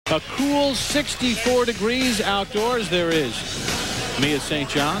A cool 64 degrees outdoors there is. Mia St.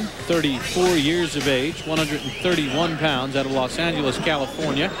 John, 34 years of age, 131 pounds, out of Los Angeles,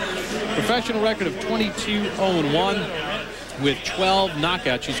 California. Professional record of 22-0-1 with 12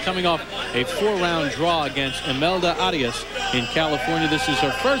 knockouts. She's coming off a 4-round draw against Imelda Arias in California. This is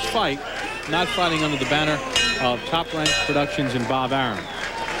her first fight not fighting under the banner of Top Rank Productions and Bob Arum.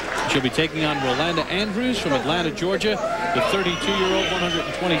 She'll be taking on Rolanda Andrews from Atlanta, Georgia, the 32-year-old,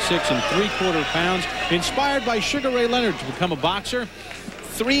 126 3/4 pounds, inspired by Sugar Ray Leonard to become a boxer,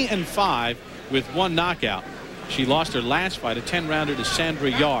 3-5 with 1 knockout. She lost her last fight, a 10-rounder, to Sandra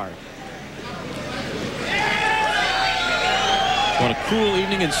Yard. On a cool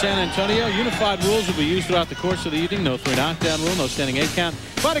evening in San Antonio, unified rules will be used throughout the course of the evening. No 3 knockdown rule, no standing 8 count.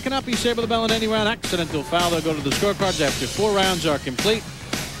 Fighter cannot be saved with the bell in any round. Accidental foul, they'll go to the scorecards after 4 rounds are complete.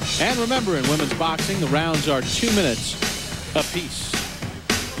 And remember, in women's boxing, the rounds are 2 minutes apiece.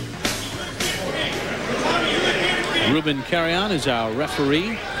 Ruben Carrion is our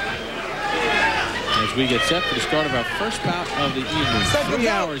referee as we get set for the start of our first bout of the evening. 3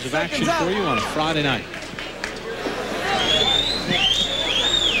 hours of action for you on a Friday night.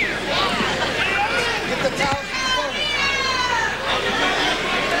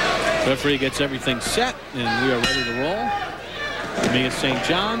 Referee gets everything set, and we are ready to roll. Mia St.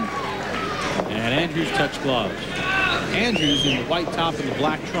 John and Andrews touch gloves. Andrews in the white top and the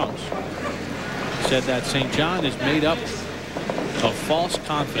black trunks said that St. John is made up of false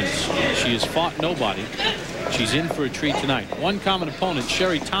confidence. She has fought nobody. She's in for a treat tonight. One common opponent,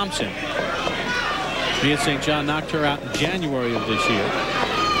 Sherry Thompson. Mia St. John knocked her out in January of this year.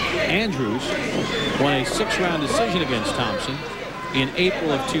 Andrews won a 6-round decision against Thompson in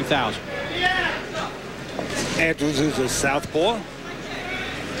April of 2000. Andrews is a southpaw,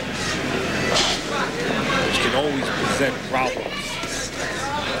 which can always present problems.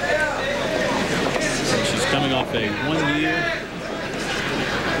 She's coming off a 1-year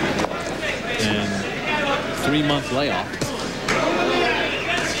and 3-month layoff.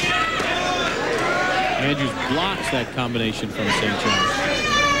 Andrews blocks that combination from St. John.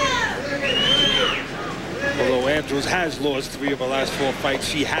 Although Andrews has lost 3 of her last 4 fights,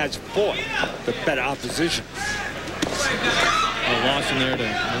 she has fought the better opposition. A loss in there to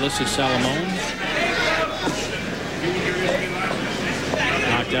Melissa Salamone.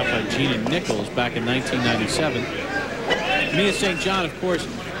 Knocked out by Gina Nichols back in 1997. Mia St. John, of course,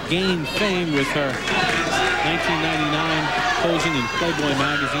 gained fame with her 1999 posing in Playboy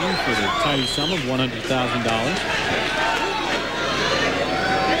magazine for the tiny sum of $100,000.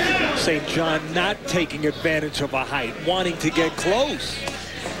 St. John not taking advantage of her height, wanting to get close.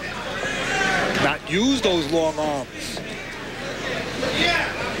 Not use those long arms.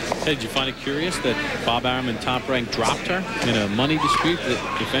 Hey, did you find it curious that Bob Arum and Top Rank dropped her in a money dispute? That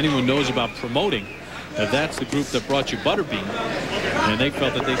if anyone knows about promoting, that's the group that brought you Butterbean, and they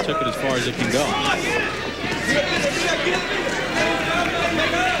felt that they took it as far as it can go.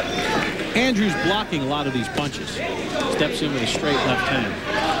 Andrews blocking a lot of these punches. Steps in with a straight left hand.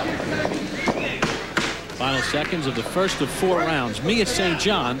 Final seconds of the first of 4 rounds. Mia St.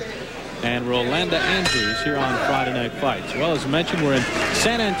 John and Rolanda Andrews here on Friday Night Fights. Well, as mentioned, we're in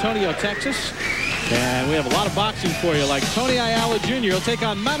San Antonio, Texas, and we have a lot of boxing for you, like Tony Ayala Jr. will take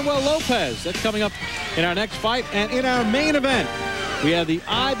on Manuel Lopez. That's coming up in our next fight. And in our main event, we have the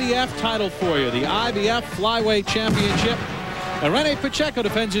IBF title for you, the IBF Flyweight Championship. Rene Pacheco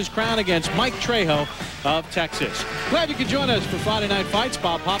defends his crown against Mike Trejo of Texas. Glad you could join us for Friday Night Fights.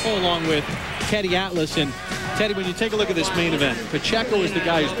 Bob Poppo along with Teddy Atlas. And Teddy, when you take a look at this main event, Pacheco is the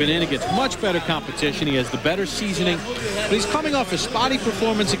guy who's been in against much better competition. He has the better seasoning, but he's coming off a spotty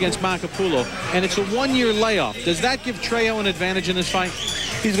performance against Macapulo, and it's a 1-year layoff. Does that give Trejo an advantage in this fight?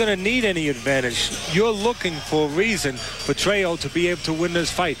 He's going to need any advantage. You're looking for a reason for Trejo to be able to win this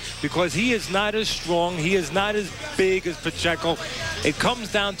fight because he is not as strong. He is not as big as Pacheco. It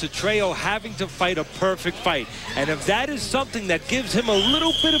comes down to Trejo having to fight a perfect fight. And if that is something that gives him a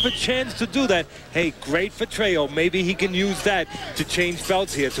little bit of a chance to do that, hey, great for Trejo. Maybe he can use that to change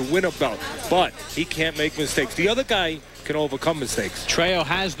belts here, to win a belt. But he can't make mistakes. The other guy can overcome mistakes. Trejo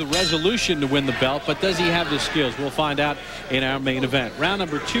has the resolution to win the belt, but does he have the skills? We'll find out in our main event. Round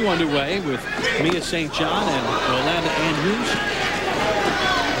number 2 underway with Mia St. John and Rolanda Andrews.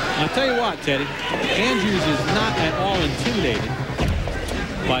 I'll tell you what, Teddy, Andrews is not at all intimidated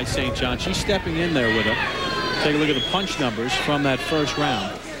by St. John. She's stepping in there with her. Take a look at the punch numbers from that first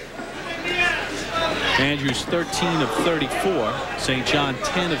round. Andrews 13 of 34. St. John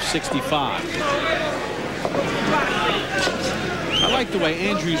 10 of 65. I like the way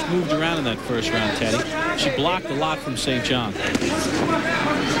Andrews moved around in that first round, Teddy. She blocked a lot from St. John.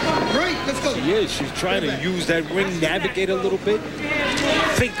 she is. She's trying to use that ring, navigate a little bit,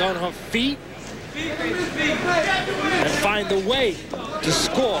 think on her feet, and find a way to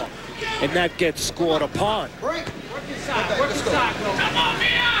score, and not get scored upon.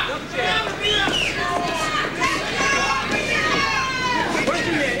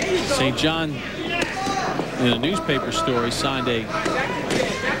 St. John, in a newspaper story, signed a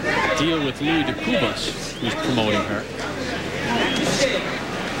deal with Louis de Cubas, who's promoting her.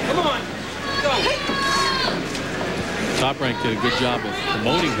 Top Rank did a good job of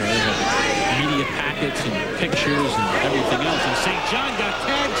promoting her. They had media packets and pictures and everything else. And St. John got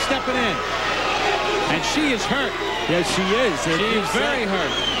tagged stepping in. And she is hurt. Yes, she is. She is very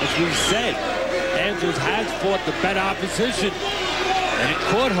hurt. As we said, Andrews has fought the better opposition, and it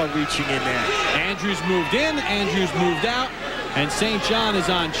caught her reaching in there. Andrews moved in, Andrews moved out, and St. John is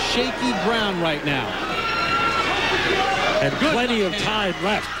on shaky ground right now. And plenty of time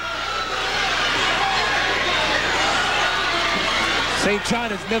left. St. John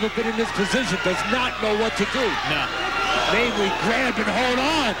has never been in this position, does not know what to do. No. Namely, grab and hold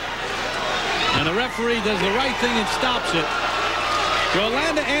on. And the referee does the right thing and stops it.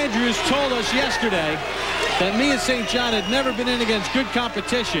 Rolanda Andrews told us yesterday that Mia St. John had never been in against good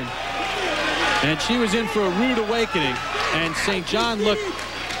competition. And she was in for a rude awakening. And St. John looked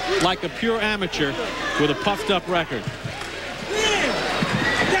like a pure amateur with a puffed up record.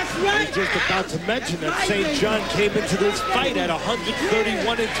 I was just about to mention that St. John came into this fight at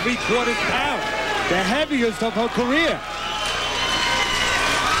 131 3/4 pounds, the heaviest of her career.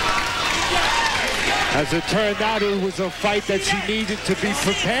 As it turned out, it was a fight that she needed to be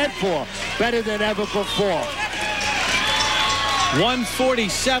prepared for, better than ever before.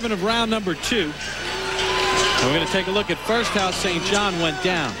 147 of round number 2. And we're going to take a look at first how St. John went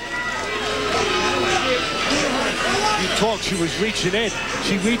down. You talk, she was reaching in.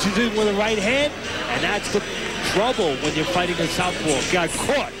 She reaches in with the right hand, and that's the trouble when you're fighting a southpaw. Got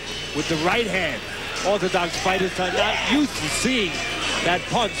caught with the right hand. Orthodox fighters are not used to seeing that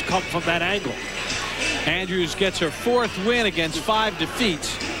punch come from that angle. Andrews gets her 4th win against 5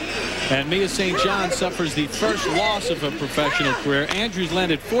 defeats. And Mia St. John suffers the first loss of her professional career. Andrews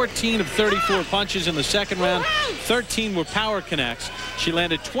landed 14 of 34 punches in the second round. 13 were power connects. She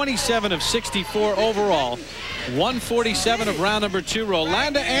landed 27 of 64 overall. 147 of round number 2.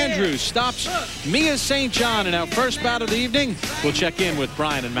 Rolanda Andrews stops Mia St. John in our first bout of the evening. We'll check in with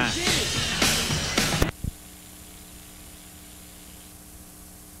Brian and Matt.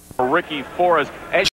 Ricky Forrest.